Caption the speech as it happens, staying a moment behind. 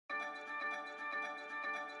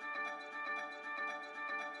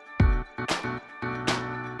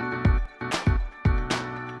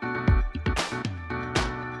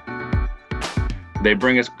They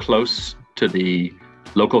bring us close to the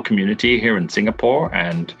local community here in Singapore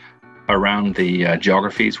and around the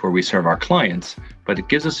geographies where we serve our clients, but it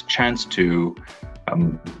gives us a chance to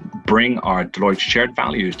bring our Deloitte shared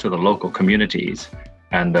values to the local communities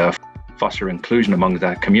and foster inclusion among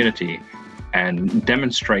that community and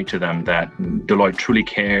demonstrate to them that Deloitte truly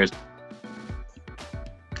cares.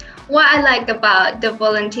 What I like about the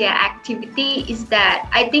volunteer activity is that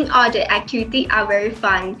I think all the activities are very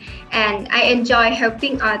fun and I enjoy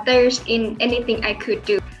helping others in anything I could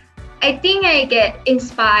do. I think I get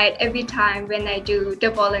inspired every time when I do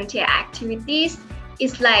the volunteer activities.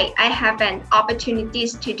 It's like I have an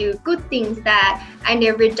opportunities to do good things that I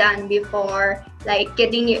never done before, like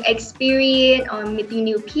getting new experience or meeting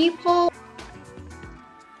new people.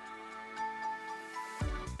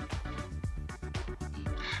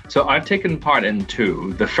 So I've taken part in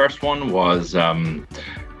two. The first one was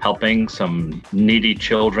helping some needy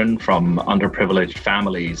children from underprivileged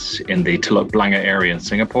families in the Teluk Blangah area in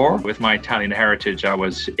Singapore. With my Italian heritage, I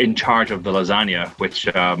was in charge of the lasagna,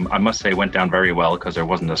 which I must say went down very well because there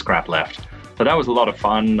wasn't a scrap left. So that was a lot of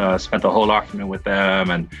fun. Spent the whole afternoon with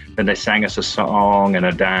them, and then they sang us a song and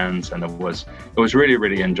a dance, and it was really,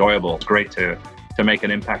 really enjoyable. It's great to make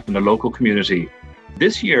an impact in the local community.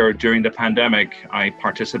 This year, during the pandemic, I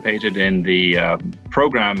participated in the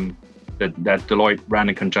program that Deloitte ran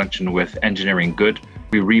in conjunction with Engineering Good.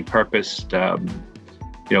 We repurposed,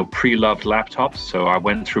 pre-loved laptops. So I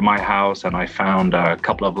went through my house and I found a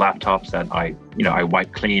couple of laptops that I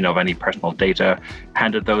wiped clean of any personal data,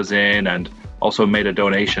 handed those in, and also made a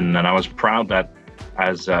donation. And I was proud that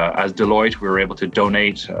as Deloitte, we were able to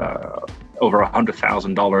donate over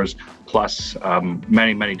 $100,000 plus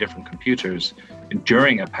many, many different computers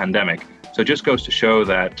during a pandemic. So it just goes to show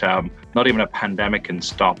that not even a pandemic can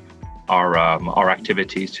stop our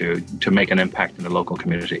activities to make an impact in the local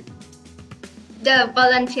community. The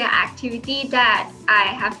volunteer activity that I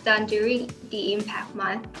have done during the Impact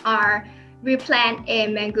Month are replant a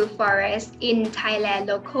mangrove forest in Thailand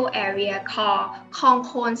local area called Khong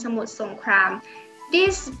Khon Samut Songkram.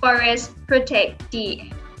 This forest protects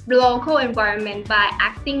the local environment by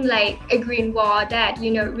acting like a green wall that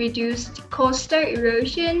reduce coastal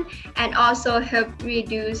erosion and also help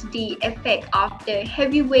reduce the effect of the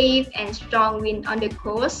heavy wave and strong wind on the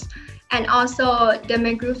coast. And also the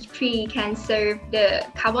mangrove tree can serve the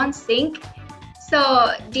carbon sink,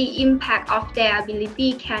 so the impact of their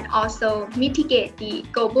ability can also mitigate the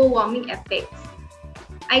global warming effects.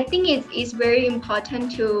 I think it is very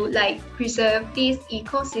important to preserve this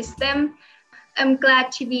ecosystem. I'm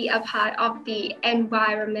glad to be a part of the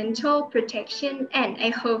environmental protection, and I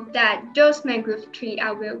hope that those mangrove trees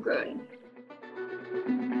are well grown.